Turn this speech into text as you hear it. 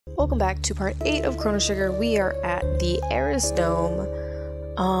Welcome back to part 8 of Chrono Sugar. We are at the Eris Dome.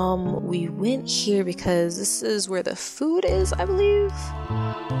 We went here because this is where the food is, I believe.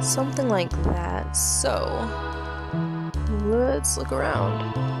 Something like that. So, let's look around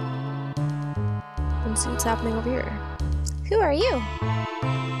and see what's happening over here. Who are you?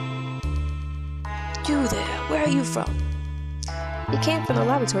 You there, where are you from? We came from the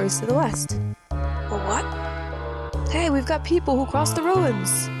laboratories to the west. What? Hey, we've got people who crossed the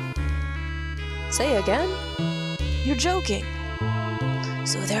ruins. Say again? You're joking.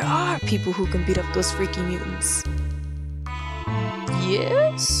 So there are people who can beat up those freaky mutants.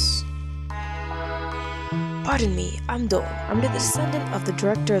 Yes? Pardon me, I'm Dome. I'm the descendant of the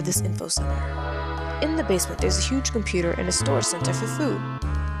director of this info center. In the basement, there's a huge computer and a storage center for food.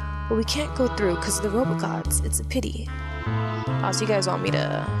 But we can't go through because of the robogods. It's a pity. Oh, so you guys want me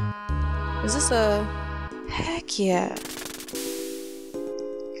to... Is this a... Heck yeah.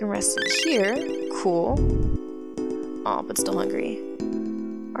 You can rest in here. Cool. Oh, but still hungry.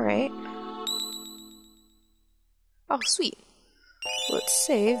 Alright. Oh, sweet. Let's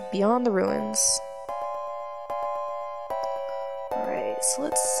save Beyond the Ruins. Alright, so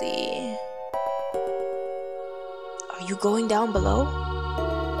let's see. Are you going down below?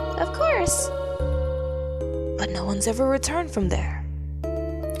 Of course. But no one's ever returned from there.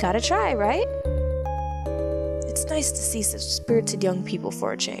 Gotta try, right? It's nice to see such spirited young people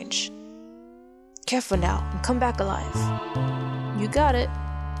for a change. Careful now, and come back alive. You got it.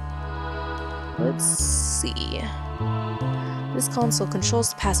 Let's see. This console controls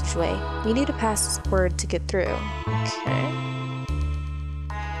the passageway. We need a password to get through. Okay.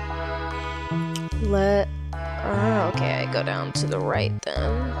 Okay, I go down to the right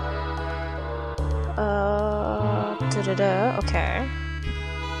then. Okay.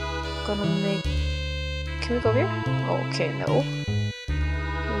 Gonna make... Can we go over here? Okay, no.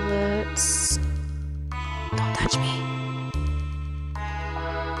 Let's... Don't touch me.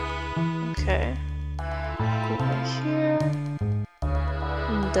 Okay. Go right here.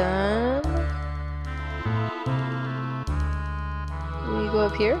 And then... We go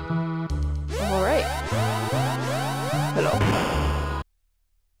up here. Alright. Hello.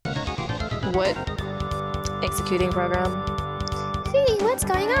 What? Executing program. Hey, what's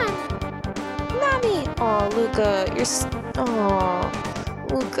going on? Nami! Aw, Luca, you're Aw,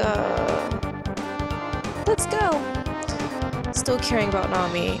 Luca. Let's go! Still caring about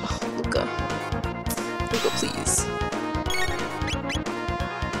Nami. Oh, Luca. Luca, please.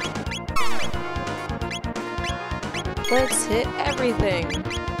 Let's hit everything!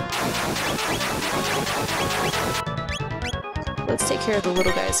 Let's take care of the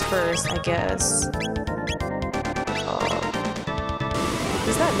little guys first, I guess.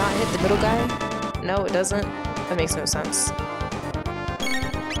 Does that not hit the middle guy? No, it doesn't? That makes no sense.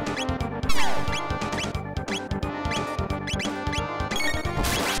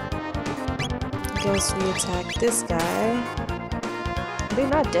 I guess we attack this guy. Are they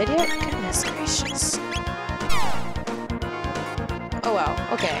not dead yet? Goodness gracious. Oh wow,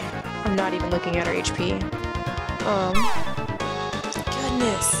 okay. I'm not even looking at her HP.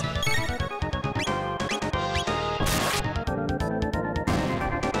 Goodness.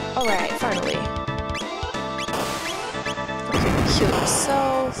 Alright, finally. Okay, heal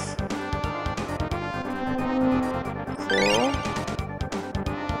yourself. Cool.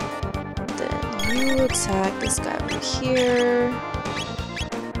 Then you attack this guy over here.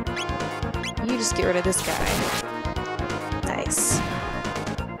 You just get rid of this guy. Nice.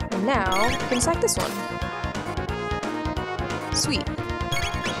 And now, you can attack this one. Sweet.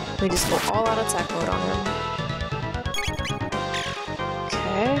 We just go all out attack mode on him.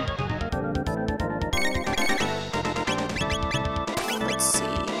 Okay. Let's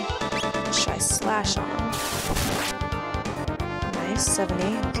see. Let's try slash on him. Nice, 70,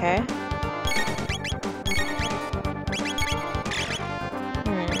 okay.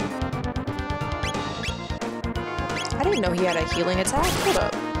 I didn't know he had a healing attack. Hold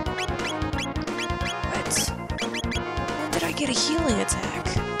up. What? When did I get a healing attack?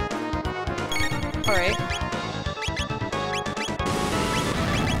 Alright.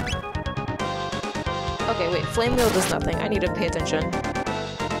 Okay, wait, flame wheel does nothing. I need to pay attention.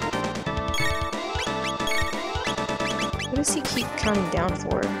 What does he keep counting down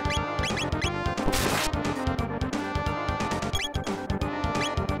for?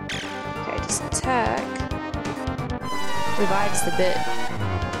 Okay, just attack. Revives the bit.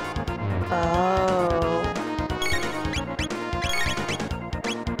 Oh.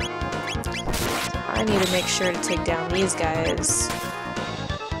 I need to make sure to take down these guys.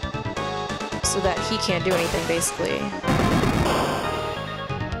 so that he can't do anything, basically.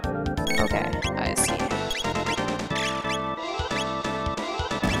 Okay, I see.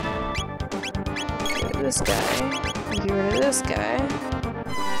 Get rid of this guy. Get rid of this guy.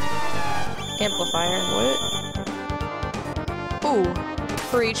 Amplifier, what? Ooh,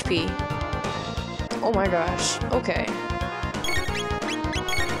 for HP. Oh my gosh, okay.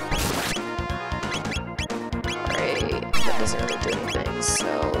 Alright, that doesn't really do anything,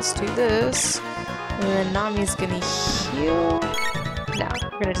 so let's do this. And then Nami's gonna heal. No,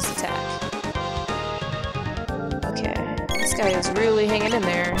 we're gonna just attack. Okay, this guy is really hanging in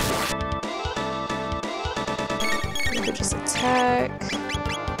there. We could just attack.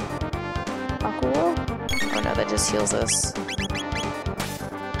 Aqua? Oh no, that just heals us.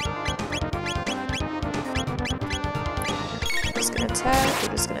 We're just gonna attack, we're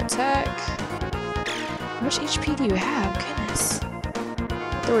just gonna attack. How much HP do you have? Goodness.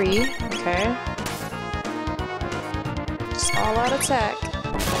 3, okay. Just all out attack.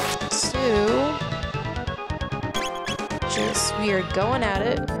 2. Just, we are going at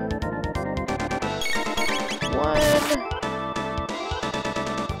it. 1.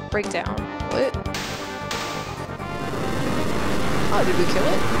 Breakdown. What? Oh, did we kill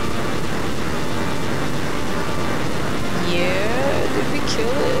it? Yeah, did we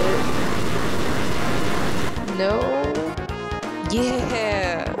kill it? No.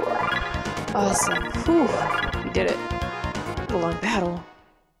 Yeah. Awesome. Whew. We did it. A long battle.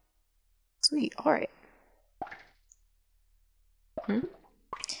 Sweet. Alright.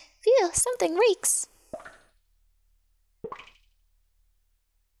 Phew, something reeks.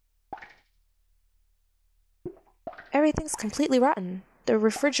 Everything's completely rotten. The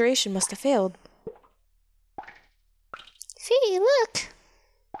refrigeration must have failed. Fee, look.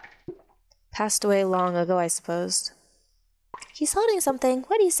 Passed away long ago, I suppose. He's holding something.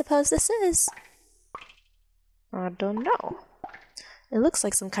 What do you suppose this is? I don't know. It looks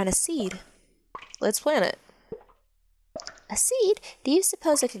like some kind of seed. Let's plant it. A seed? Do you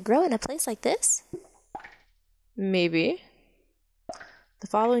suppose it could grow in a place like this? Maybe. The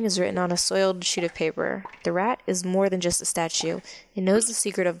following is written on a soiled sheet of paper. The rat is more than just a statue. It knows the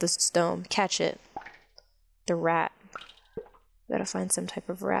secret of this dome. Catch it. The rat. Gotta find some type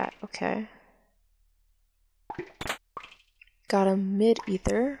of rat. Okay. Got a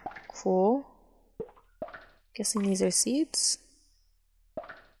mid-ether. Cool. Guessing these are seeds.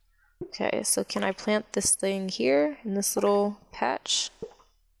 Okay, so can I plant this thing here in this little patch?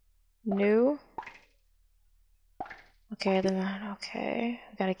 No. Okay, then, okay.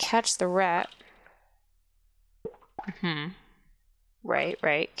 I gotta catch the rat.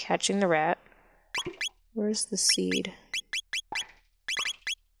 Right. Catching the rat. Where's the seed?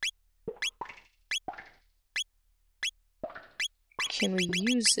 Can we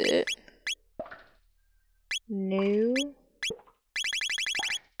use it? No.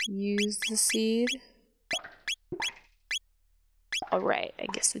 Use the seed. Alright, I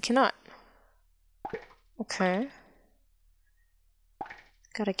guess we cannot. Okay.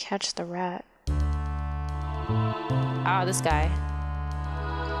 Gotta catch the rat. Ah, this guy.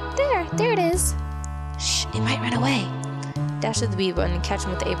 There it is. Shh, it might run away. Dash with the B button and catch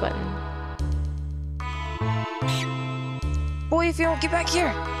him with the A button. Boy, if you don't get back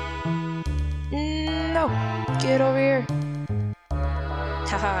here! No! Get over here!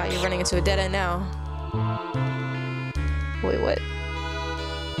 Haha, you're running into a dead end now. Wait, what?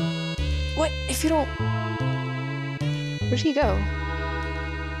 What? If you don't... Where'd he go?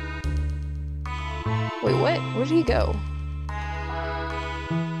 Wait, what? Where'd he go?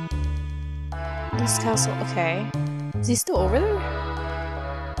 This castle... Okay. Is he still over there?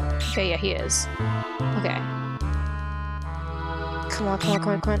 Okay, yeah, he is. Okay. Come on.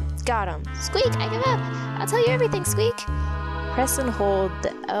 Got him. Squeak, I give up. I'll tell you everything, Squeak. Press and hold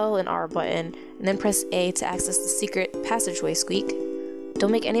the L and R button, and then press A to access the secret passageway, Squeak.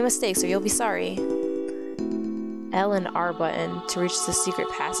 Don't make any mistakes or you'll be sorry. L and R button to reach the secret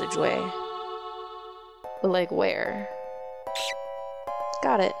passageway. But like where?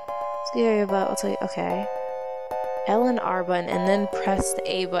 Got it. Scary about, I'll tell you, okay. L and R button, and then press the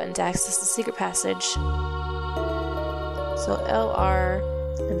A button to access the secret passage. So L, R,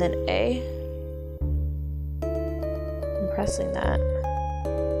 and then A. I'm pressing that.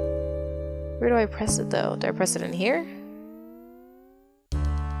 Where do I press it though? Do I press it in here?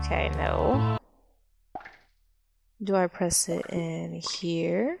 Okay, no. Do I press it in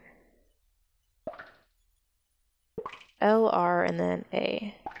here? L, R, and then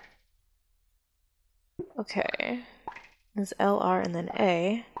A. Okay. It's L, R, and then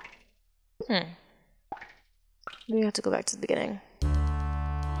A. We have to go back to the beginning.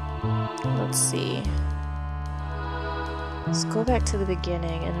 Let's see. Let's go back to the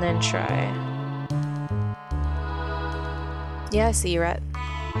beginning and then try. Yeah, I see you, Rat.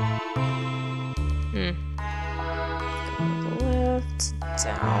 Go to the left,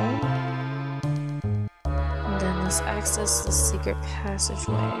 down. And then let's access the secret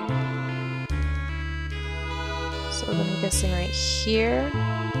passageway. So then I'm guessing right here.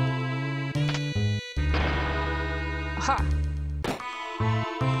 Aha!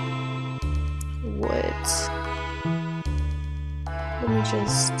 What? Let me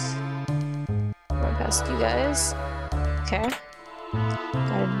just run past you guys. Okay.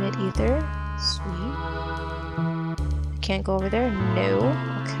 Got a mid-ether. Sweet. Can't go over there? No.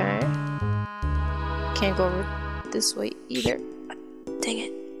 Okay. Can't go over this way either. Dang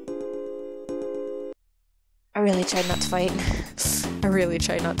it. I really tried not to fight. I really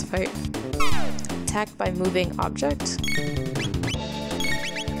tried not to fight. Attacked by moving object?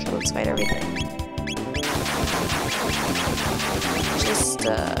 Okay, let's fight everything.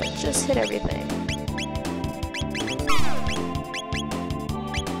 Just hit everything.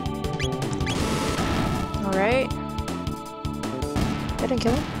 Alright. I didn't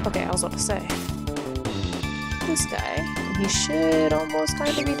kill him? Okay, I was about to say. This guy. And he should almost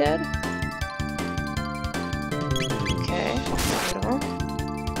kind of be dead. Okay. Got him.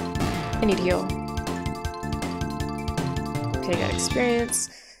 I need to heal. Okay, got experience.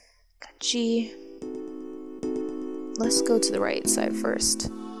 Got G. Let's go to the right side first.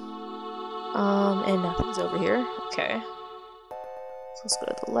 And nothing's over here. Okay. So let's go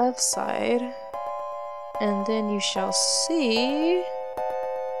to the left side. And then you shall see...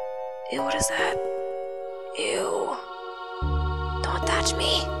 Ew, what is that? Ew. Don't touch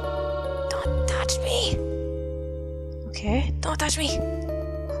me. Don't touch me. Okay, don't touch me.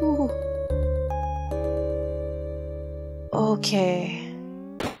 Whew. Okay.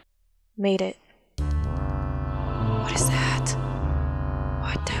 Made it. What is that?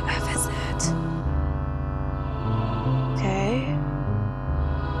 What the F is that? Okay.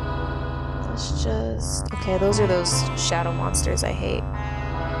 Let's just... Okay, those are those shadow monsters I hate.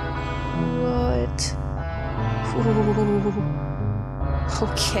 What? Ooh.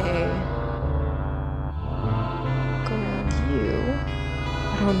 Okay. Go around you.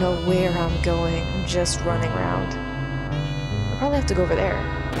 I don't know where I'm going. I'm just running around. I probably have to go over there.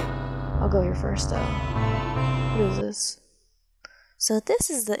 I'll go here first, though. What is this? So this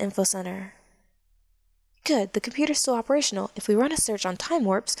is the info center. Good, the computer's still operational. If we run a search on time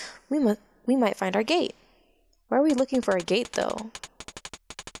warps, we might find our gate. Why are we looking for a gate, though?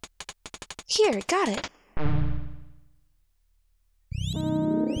 Here, got it.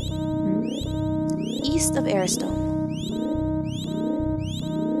 East of Airstone.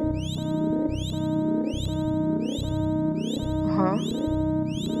 Uh-huh.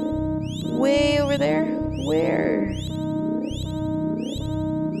 Way over there? Where?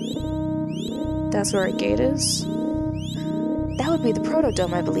 That's where a gate is? That would be the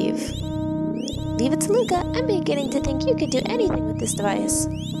protodome, I believe. Leave it to Luca. I'm beginning to think you could do anything with this device.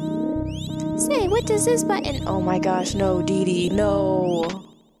 Say, what does this button... Oh my gosh, no, Dee Dee, no.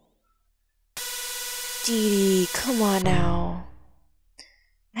 Dee Dee, come on now.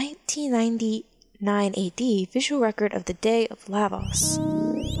 1999 AD, visual record of the Day of Lavos.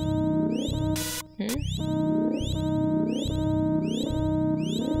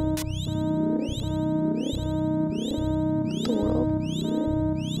 The world.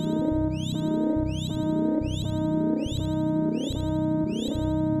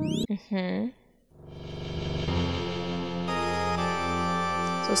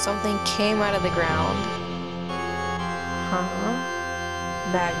 So something came out of the ground.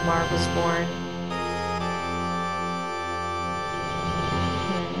 Magmar was born.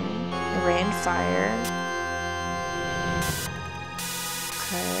 Rain, fire.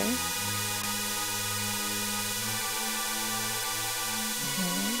 Okay.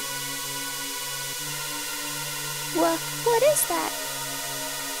 What is that?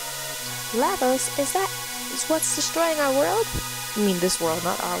 Lavos, is what's destroying our world? I mean this world,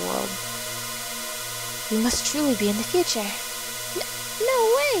 not our world. We must truly be in the future. No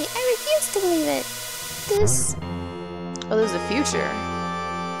way! I refuse to believe it. This... Oh, this is the future.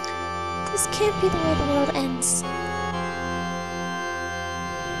 This can't be the way the world ends.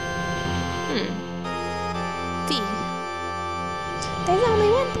 V. There's only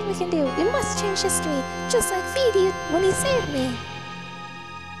one thing we can do. We must change history, just like V did when he saved me.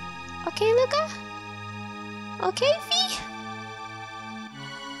 Okay, Luca? Okay, V?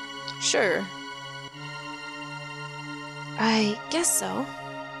 Sure. I guess so.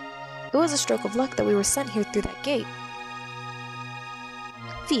 It was a stroke of luck that we were sent here through that gate.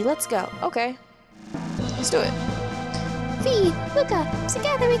 V, let's go. Okay. Let's do it. Fee, Luca,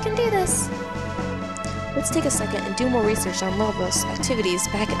 together we can do this. Let's take a second and do more research on Lobos activities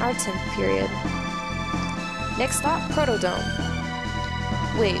back in our 10th period. Next stop, Protodome.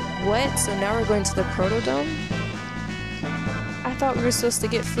 Wait, what? So now we're going to the Protodome? I thought we were supposed to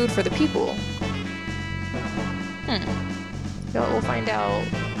get food for the people. Well, we'll find out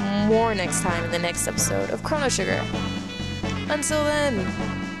more next time in the next episode of Chrono Sugar. Until then,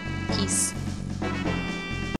 peace.